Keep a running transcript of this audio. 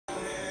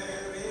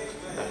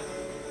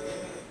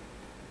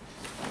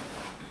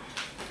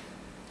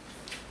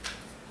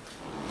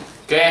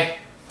Oke,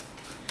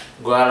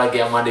 gua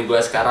lagi sama adik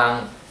gua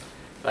sekarang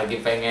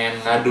lagi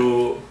pengen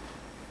ngadu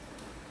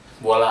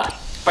bola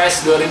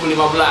PES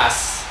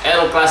 2015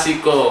 El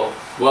Clasico.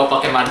 Gua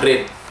pakai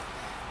Madrid.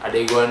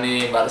 Adik gua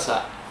nih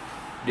Barca.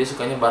 Dia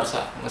sukanya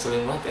Barca,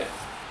 ngeselin banget ya.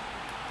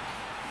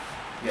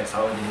 Ya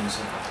selalu jadi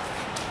musuh.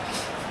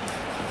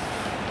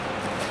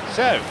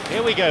 So,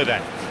 here we go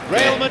then.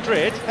 Real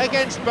Madrid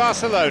against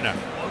Barcelona.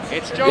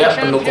 It's Ya,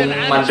 pendukung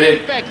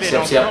Madrid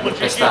siap-siap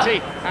berpesta.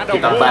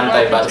 Kita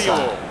bantai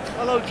Barca.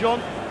 Hello, John.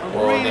 I'm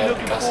really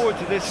looking forward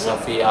to this one.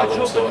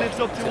 Let's hope it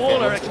lives up to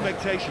all our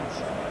expectations.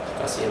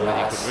 Kasih You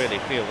las. could really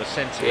feel the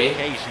sense of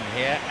occasion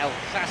here. El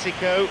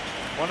Clasico,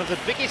 one of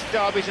the biggest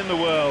derbies in the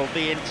world.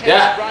 The intense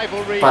Ya,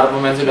 rivalry para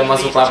pemain sudah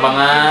masuk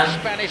lapangan.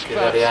 Spanish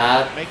Kita clubs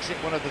lihat. makes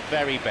it one of the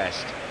very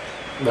best.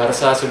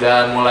 Barca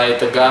sudah mulai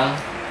tegang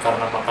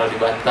karena bakal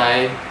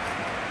dibantai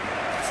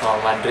sama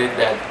Madrid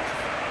dan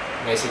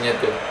Messi-nya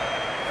tuh.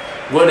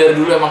 Gue dari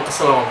dulu emang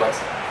kesel sama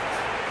Barca.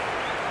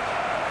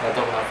 Gak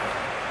tau kenapa.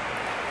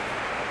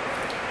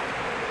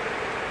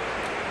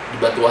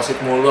 Dibantu wasit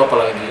mulu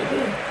apalagi.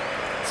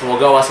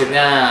 Semoga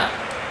wasitnya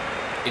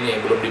ini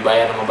belum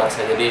dibayar sama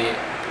Barca jadi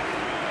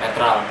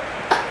netral.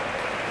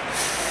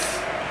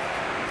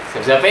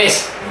 Siap-siap,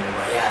 Pis. Belum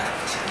bayar.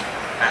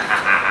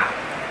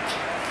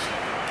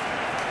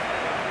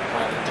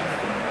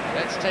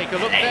 Let's take a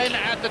look then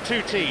at the two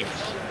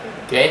teams.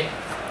 Oke,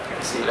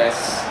 kasih les.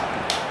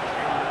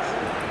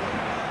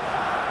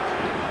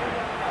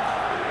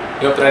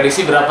 Yuk,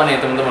 prediksi berapa nih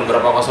teman-teman?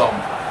 Berapa kosong?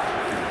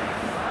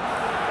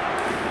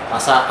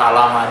 Masa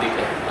kalah sama adik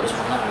ya? Harus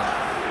menang ya?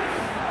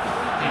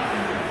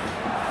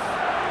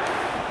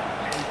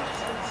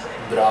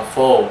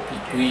 Bravo,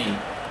 Pikui.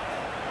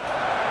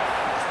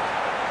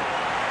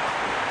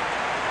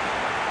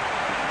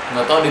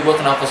 Nggak tahu di gua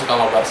kenapa suka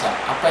sama Barca.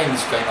 Apa yang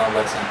disukai sama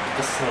Barca?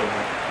 Kesel.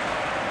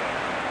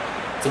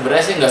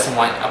 Sebenarnya sih nggak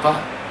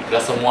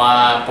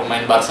semua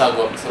pemain Barca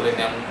gua keselin.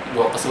 Yang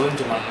gua keselin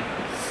cuma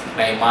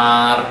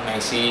Neymar,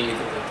 Messi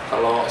gitu.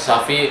 Kalau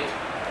Xavi,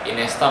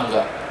 Iniesta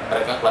enggak,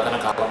 mereka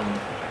kelihatannya kalem.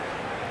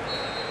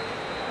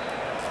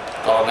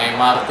 Kalau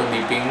Neymar tuh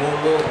dipping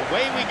mulu.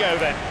 Away we go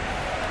then.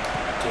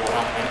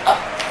 Curang main.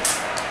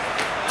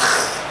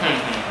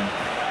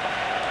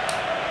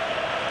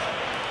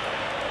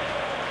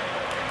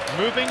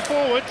 Moving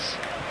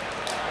forwards.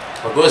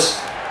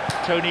 Bagus.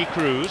 Toni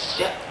Kroos.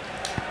 Ya.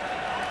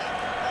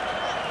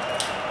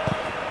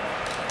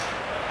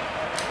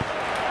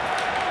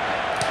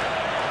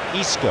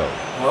 Isco.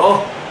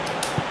 Oh.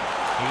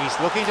 He's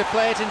looking to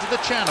play it into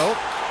the channel.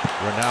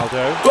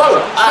 Ronaldo.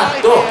 Gol.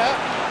 Tuh.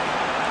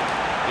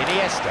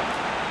 Iniesta.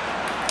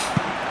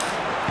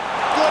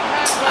 Good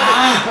hand by the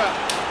keeper.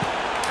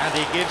 And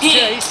he gives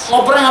chase.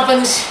 Ngoper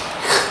ngapain sih?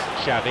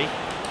 Xavi.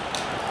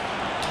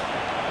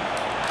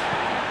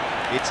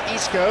 It's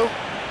Isco.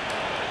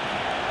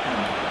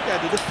 Yeah,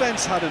 the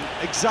defence had him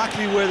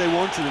exactly where they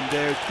wanted him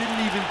there.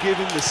 Didn't even give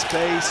him the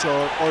space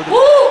or the...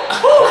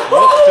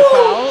 Looks to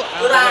foul,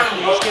 and the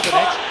referee's given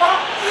it.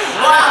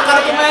 Wah,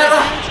 kartu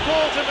merah. Huge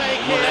call to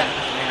make here,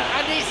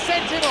 and he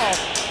sent him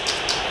off.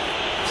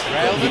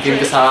 Real Bikin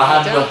Madrid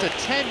kesalahan, down Bang. to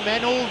 10 men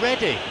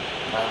already.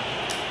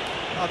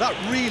 Oh, that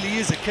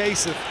really is a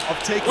case of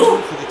taking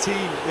one for the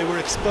team. They were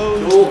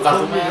exposed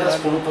Kartu merah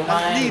 10 and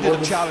pemain. needed a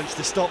challenge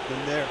to stop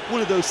them there.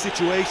 One of those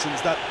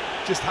situations that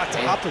just had to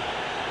happen.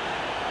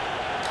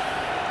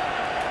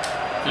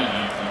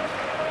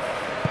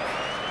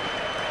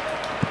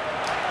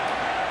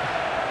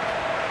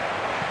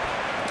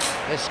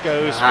 This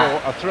goes for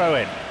a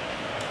throw-in.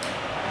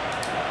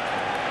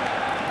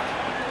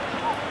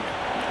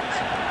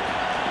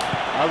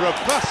 A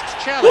robust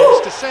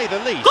challenge, to say the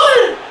least.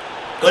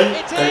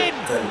 It's in!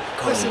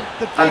 Listen,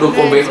 the big Aduh,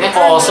 names pemainnya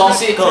are kosong earning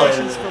sih.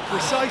 reputations for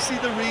precisely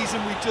the reason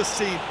we've just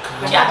seen.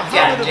 They have a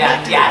habit of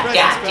making their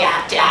presence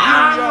felt. Here we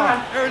are,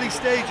 early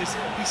stages.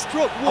 He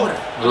struck one,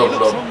 and he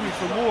looks hungry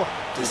for more.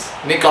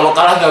 Ini kalau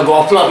kalah nggak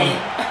goblok.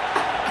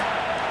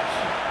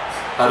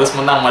 Harus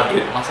menang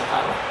Madrid, masa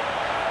kalah.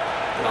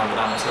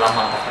 Tenang-tenang,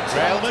 selamat.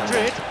 Real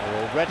Madrid are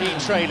already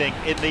trailing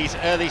in these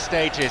early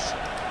stages.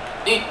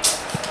 Ih,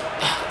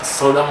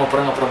 kesel dah, ngoper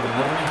nggak pernah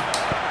bener nih.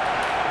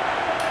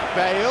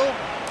 Bale.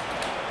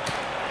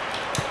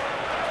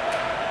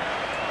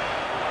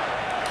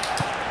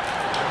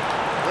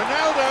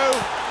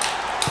 Ronaldo.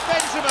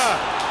 Benzema.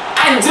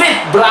 Anjrit,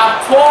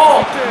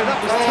 bravo.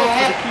 That was tough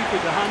for the keeper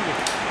to handle.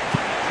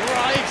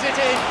 Drives it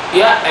in.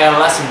 Ya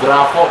elah, si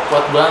Bravo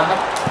kuat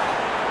banget.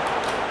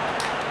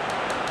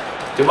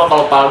 Coba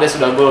kalau Paldes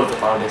sudah gol tuh,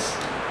 Paldes.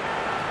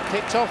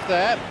 Picked off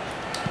there.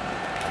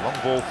 A long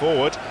ball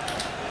forward.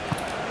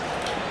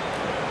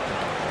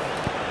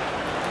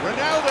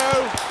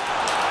 Ronaldo.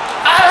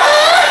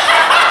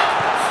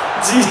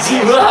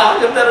 Jijik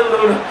banget,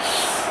 udah.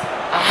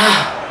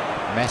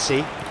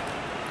 Messi.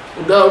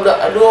 Udah,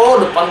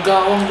 aduh, depan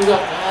gawang juga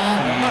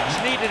kan. Much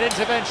needed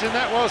intervention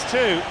that was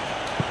too.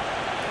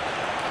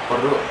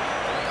 Perlu.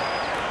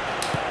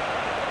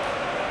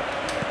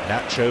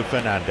 Nacho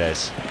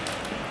Fernandez.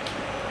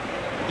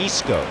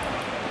 Isco.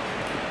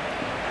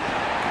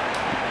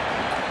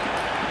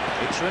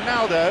 It's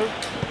Ronaldo.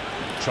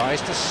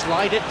 Tries to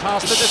slide it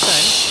past the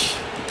defence.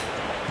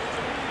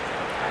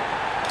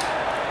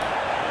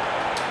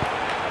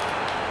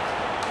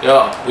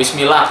 Yo,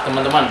 bismillah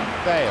teman-teman.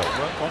 Bale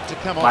won't want to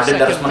come on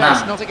Madrid harus second menang.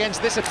 best, not against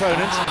this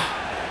opponent.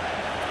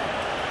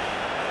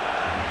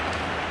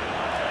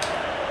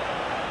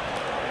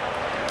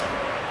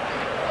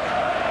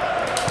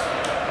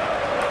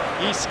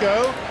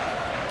 Isco.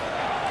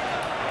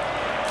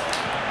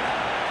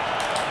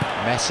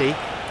 Messi.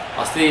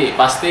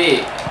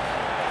 Pasti.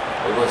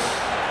 Bagus.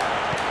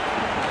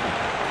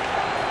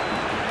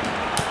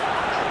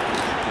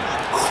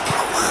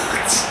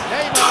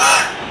 Neymar.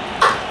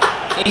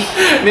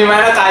 Ini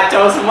mainnya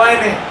kacau semua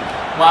ini.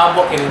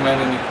 Mabok ini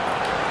mainnya nih.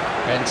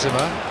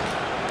 Benzema.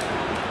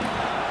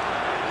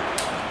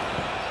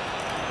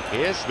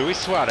 Here's Luis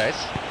Suarez.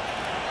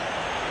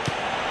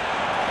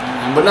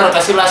 Bener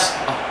kasih las.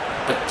 Oh,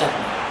 pecat.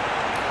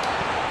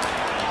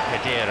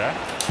 Pedera.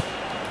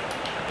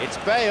 It's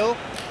Bale.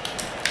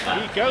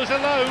 He goes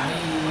alone.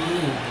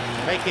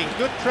 Making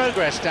good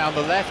progress down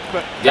the left,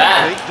 but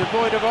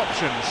devoid of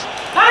options.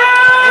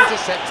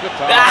 Intercepts the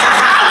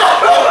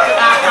pass.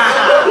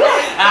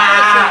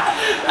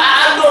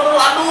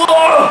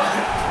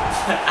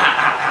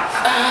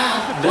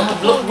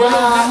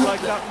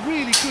 Like that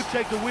really could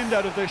take the wind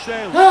out of their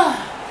sails.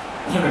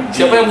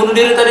 Siapa yang bunuh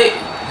diri tadi?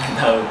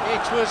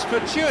 It was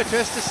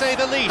fortuitous to say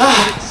the least,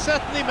 but it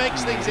certainly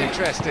makes things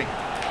interesting.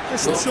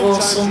 Listen,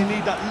 sometimes you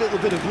need that little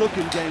bit of luck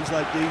in games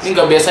like these. Ini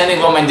nggak biasa nih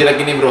gua main jelek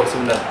gini bro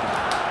sebenarnya.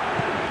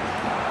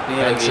 Ini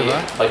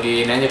lagi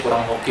ini aja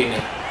kurang hoki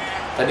nih.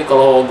 Tadi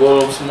kalau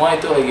gol semua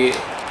itu lagi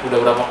udah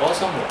berapa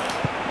kosong bro?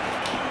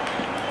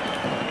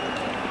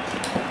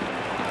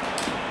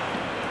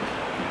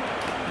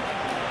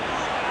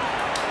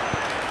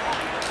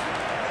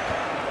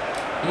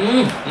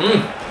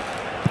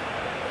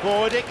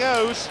 Forward it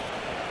goes.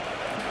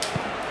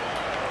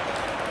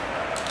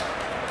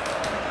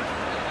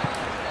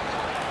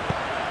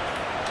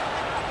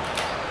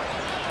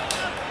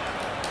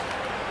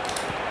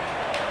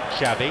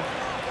 Xavi.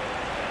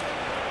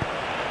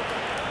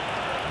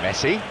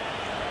 Messi.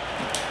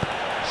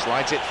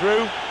 Slides it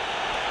through.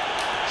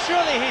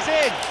 Surely he's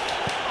in.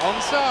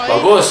 Onside.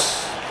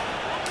 Bagus.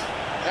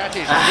 That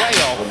is way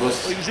off.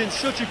 Bagus. Well, he was in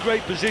such a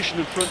great position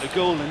in front of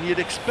goal, and you'd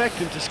expect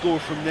him to score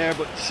from there,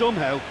 but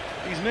somehow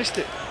he's missed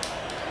it.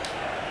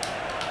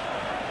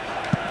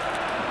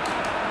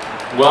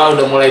 Gua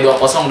udah mulai 2-0,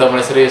 udah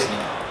mulai serius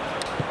nih.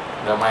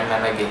 Udah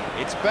mainan lagi.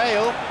 It's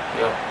Bale.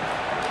 Yo.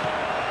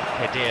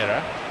 Pedera.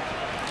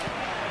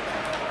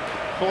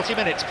 40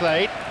 minutes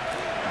played.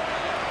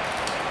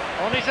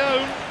 On his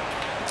own.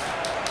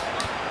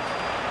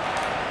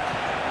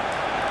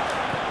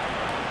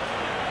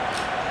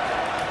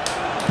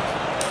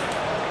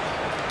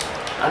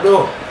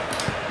 Aduh.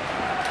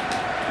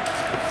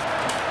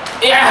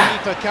 Iya.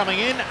 Keeper coming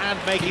in and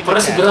making the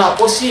Kipernya catch. segera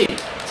apa sih?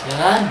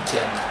 Jangan.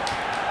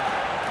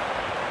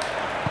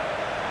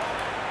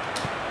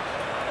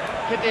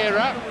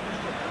 Pedera.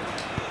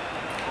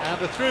 And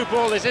the through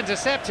ball is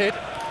intercepted.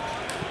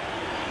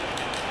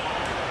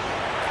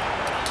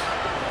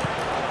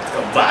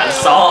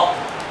 Baso.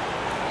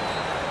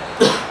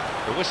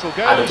 The whistle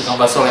goes. Ada tukang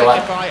baso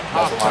lewat. By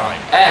Baso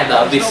half-time. udah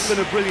habis. It's not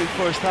been a brilliant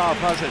first half,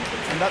 has it?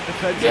 And that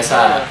defensive Biasa.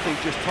 power, I think,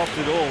 just topped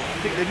it all. I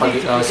think they Pagi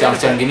need to forget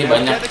siang-siang about gini it now,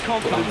 banyak get the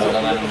tukang confidence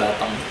dagangan up, yang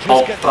datang. just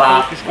get the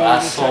Toprak, focus going in the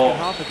baso, second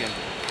half again.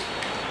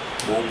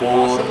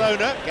 bubur,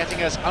 Barcelona getting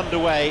us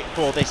underway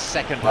for this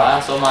second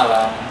half. baso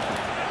malam.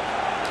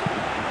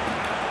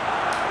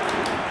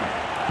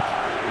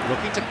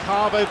 Looking to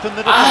carve open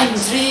the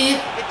defense. Anjir.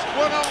 It's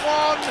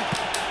one-on-one.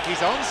 He's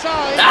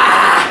onside.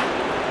 Ah!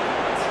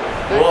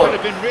 That could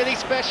have been really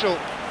special.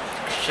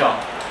 Shock.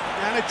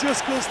 And it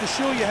just goes to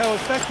show you how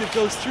effective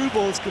those through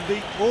balls can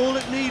be. All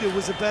it needed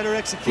was a better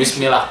execution.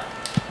 Bismillah.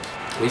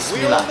 We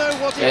all know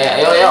what he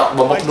can Ayo,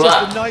 babak It's kedua.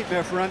 just a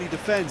nightmare for any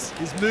defence.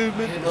 His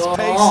movement, his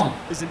pace,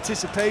 his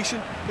anticipation,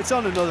 it's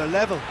on another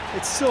level.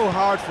 It's so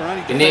hard for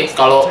any Ini defence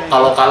kalau to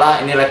contain. kalah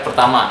ini leg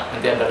pertama,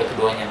 nanti ada leg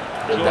keduanya.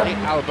 Jordi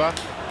Alba.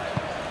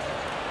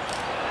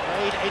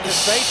 Played into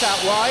space out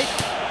wide.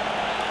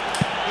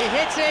 He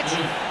hits it.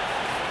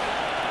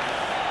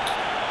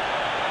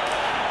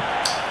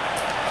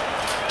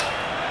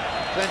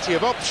 Plenty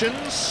of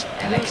options.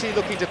 Who's he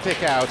looking to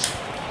pick out?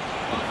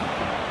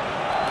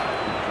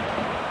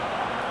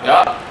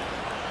 Ya,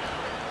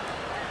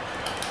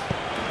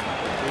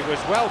 He was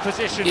well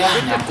positioned, ya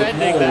good nyangkut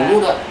defending mulu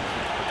there. dah.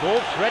 Ball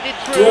threaded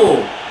Tuh, through.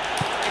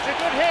 It's a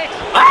good hit.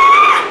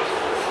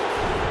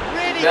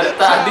 Really dari good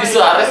tadi try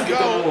Suarez for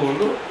gitu goal.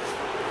 mulu.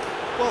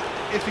 Well,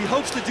 if he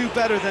hopes to do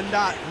better than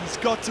that, he's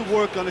got to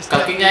work on his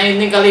Kakinya technique.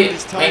 ini kali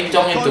His timing.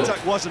 mencong itu.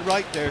 Contact wasn't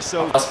right there,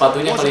 so Pas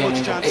sepatunya kali wasn't yang much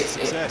mencong. chance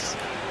of success.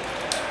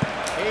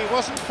 He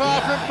wasn't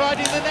far from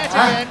finding the net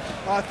Huh? again.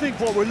 I think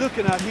what we're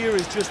looking at here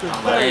is just a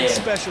very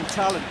special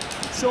talent.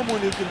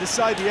 Someone who can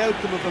decide the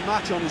outcome of a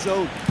match on his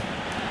own.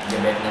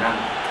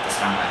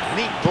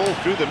 Neat ball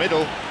through the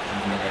middle.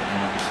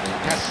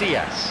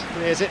 Casillas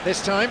clears it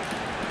this time.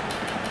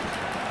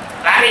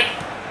 Lari.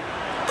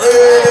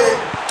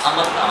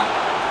 Amat.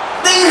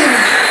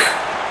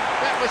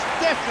 was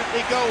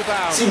definitely goal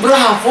bound. Si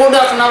Bravo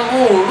udah kena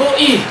mulu,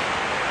 ih.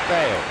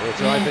 Bale will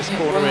drive this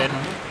corner in.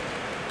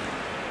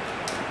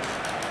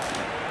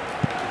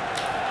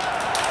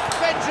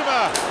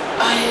 Benzema.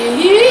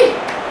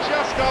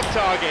 Just off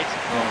target.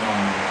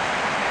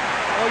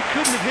 Oh, he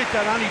couldn't have hit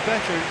that any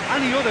better.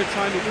 Any other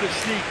time it would have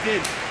sneaked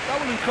in. That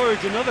will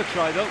encourage another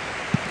try though.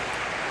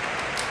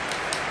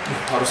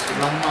 Harus ke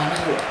mana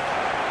lu?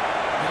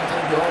 Ini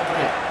tadi dioper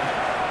ya.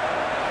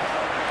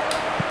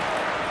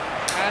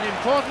 An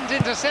important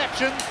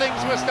interception. Things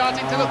were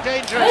starting to look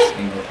dangerous.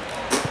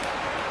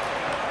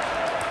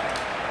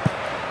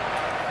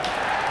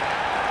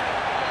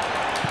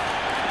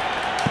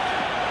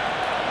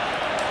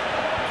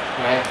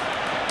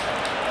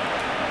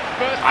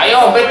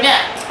 Ayo,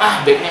 backnya.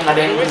 Backnya nggak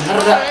ada yang bener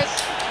dah.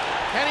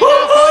 Can he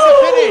now find a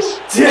finish?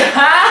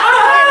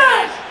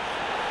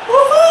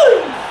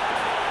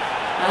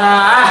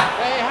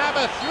 They have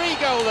a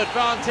 3-goal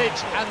advantage,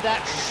 and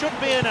that should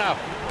be enough.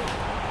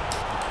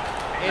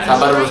 In a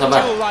straight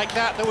tool like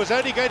that, there was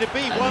only going to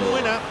be one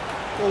winner.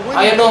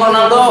 Ayo dong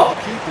Ronaldo.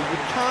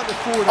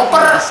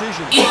 Oper.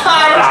 Decisive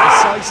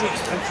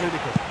and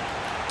clinical.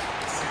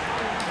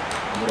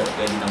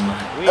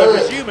 We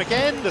resume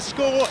again. The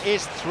score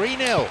is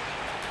 3-0.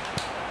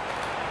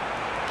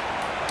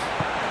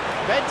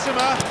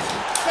 Benzema.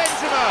 And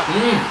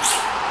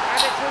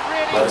it's a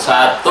really baru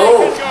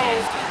satu.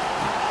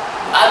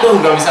 Aduh,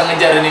 nggak bisa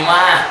ngejar ini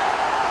mah.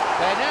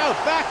 They're now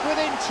back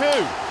within 2.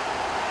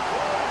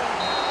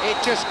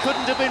 It just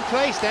couldn't have been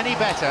placed any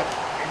better.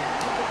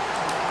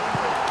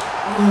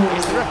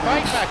 Is there a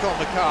fight back on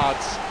the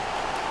cards?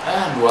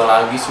 Dua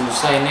lagi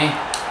susah ini.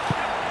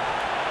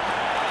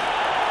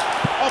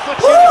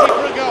 Opportunity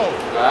for a goal.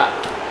 Enggak.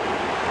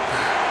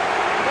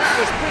 That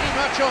was pretty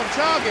much on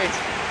target.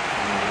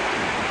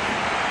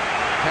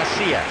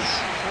 Casillas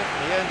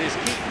certainly earned his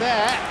keep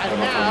there, and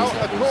now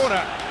a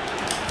corner.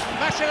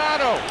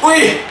 Mascherano.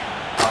 Wih,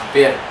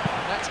 hampir.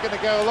 That's going to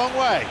go a long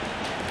way.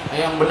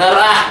 Ayo yang benar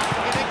lah.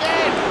 In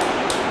again.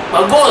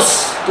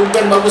 Bagus,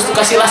 tumben bagus tuh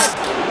Casillas.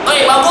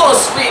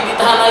 Bagus, wih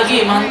ditahan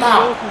lagi,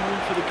 mantap.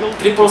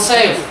 Triple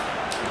save.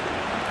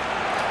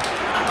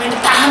 Apa yang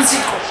ditahan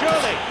sih?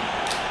 Surely.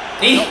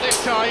 Ih, Not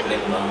this time.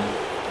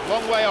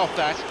 Long way off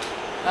that.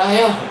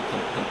 Ayo.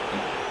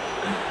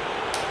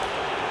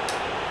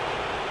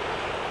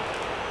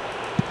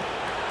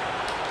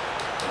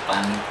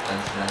 Panik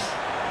Casillas.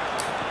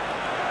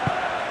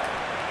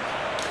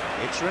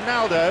 It's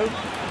Ronaldo.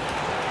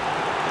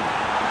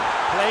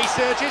 Play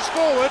surges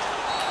forward.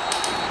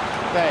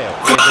 Bale.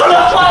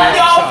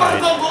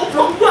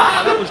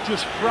 That was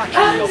just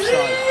fractionally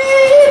offside.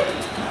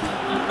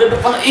 Udah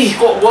depan,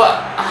 kok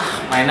gua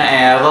mainnya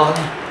error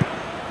nih.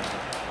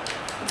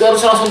 Itu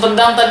harus langsung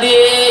tendang tadi.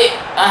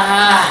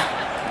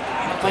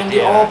 Ngapain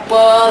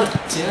dioper?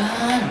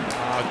 Jangan.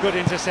 Good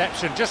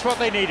interception, just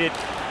what they needed.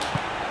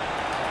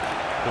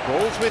 The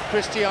ball's with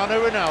Cristiano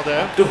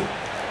Ronaldo. Duh.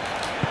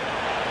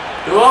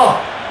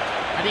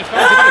 And he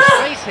finds a bit of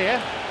space here.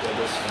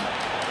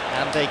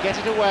 And they get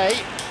it away.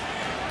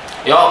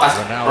 Yo,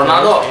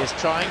 Ronaldo is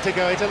trying to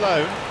go it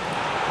alone.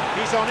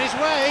 He's on his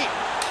way.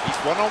 He's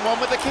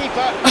one-on-one with the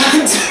keeper.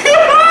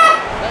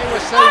 They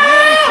were so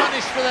nearly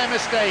punished for their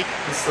mistake.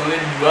 Keselin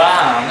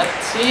banget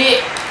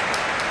sih.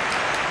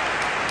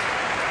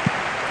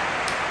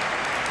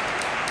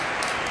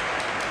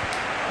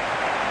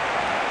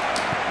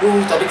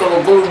 Tadi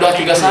kalau gol udah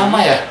 3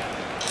 sama ya.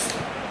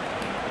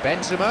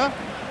 Benzema.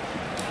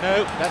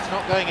 No, that's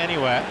not going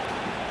anywhere.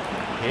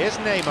 Here's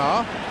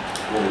Neymar.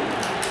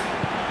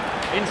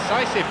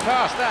 Incisive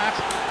pass that.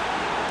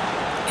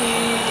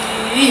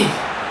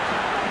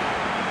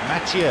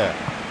 Mathieu.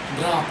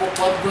 Berapa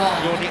kuat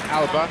banget. Jordi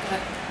Alba.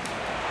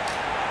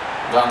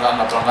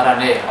 Enggak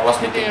pelanggaran deh. Awas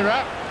nih.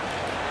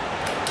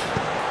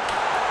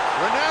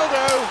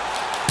 Ronaldo.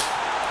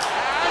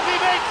 And he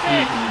makes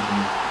it.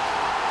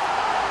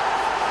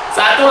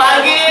 Satu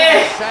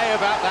lagi. Say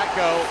about that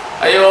goal.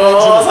 Ayo,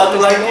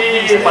 satu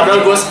lagi.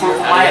 Padahal gue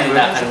 10 pemain.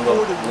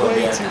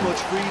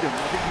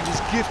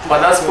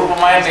 Padahal 10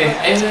 pemain nih.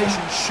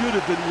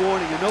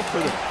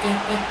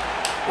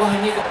 Wah,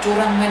 ini kok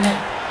curang mainnya.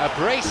 A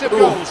brace of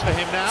goals for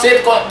him now.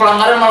 Sid, kok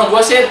pelanggaran malah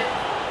gue, Sid?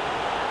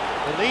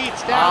 The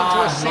lead's down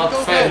to a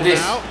single goal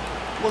now.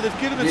 Well,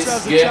 they've given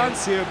themselves a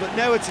chance here, but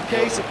now it's a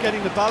case of getting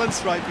the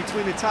balance right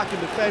between attack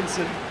and defence,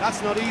 and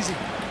that's not easy.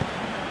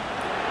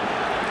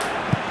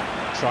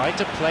 Tried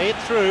to play it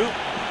through.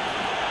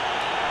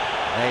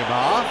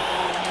 Neymar.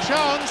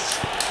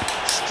 Chance.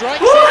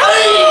 Strikes it.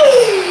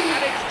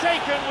 And it's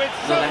taken with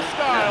some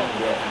style.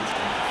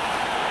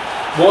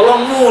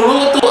 Bolong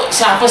mulu tuh.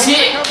 Siapa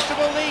sih?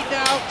 Comfortable lead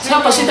now.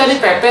 Siapa sih tadi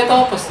Pepe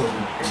atau apa tuh?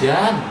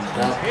 Jan.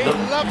 He'd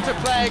love to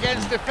play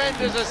against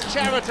defenders as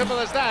charitable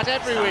as that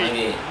every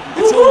week.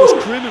 It's almost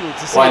criminal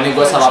to see. Wah, ini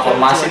gue salah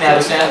formasi nih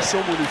harusnya.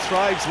 Someone who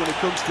thrives when it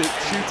comes to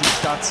shooting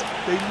stats.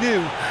 They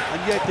knew, and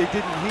yet they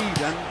didn't heed,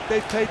 and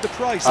they paid the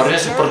price.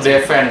 Harusnya super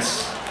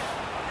defense.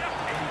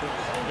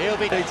 He'll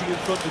be dating in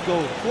front of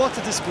goal. What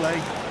a display!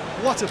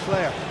 What a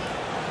player!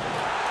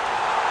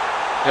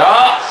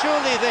 Ya.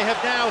 Surely they have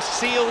now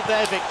sealed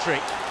their victory.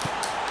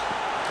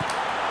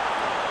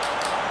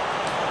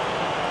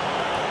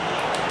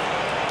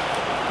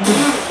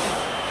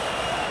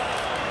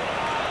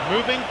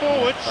 Moving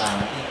forwards.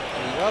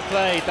 Well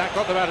played, that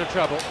got them out of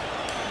trouble.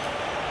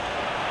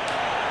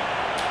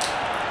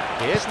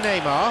 Here's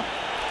Neymar.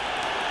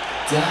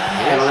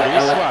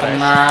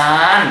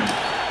 Tenan.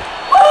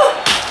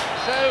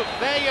 So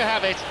there you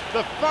have it,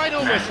 the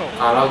final whistle.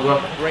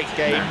 Great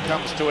game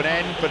comes to an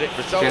end, but it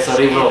results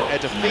in a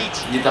defeat.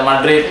 Kita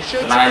Madrid,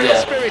 tenang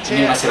aja.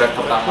 Ini masih leg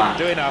pertama.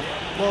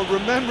 Well,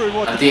 remembering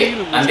what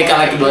Nanti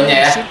kan leg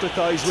keduanya ya.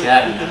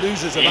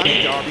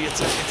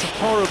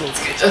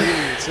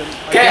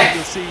 Okay,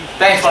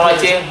 thanks for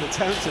watching.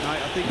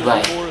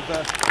 Bye.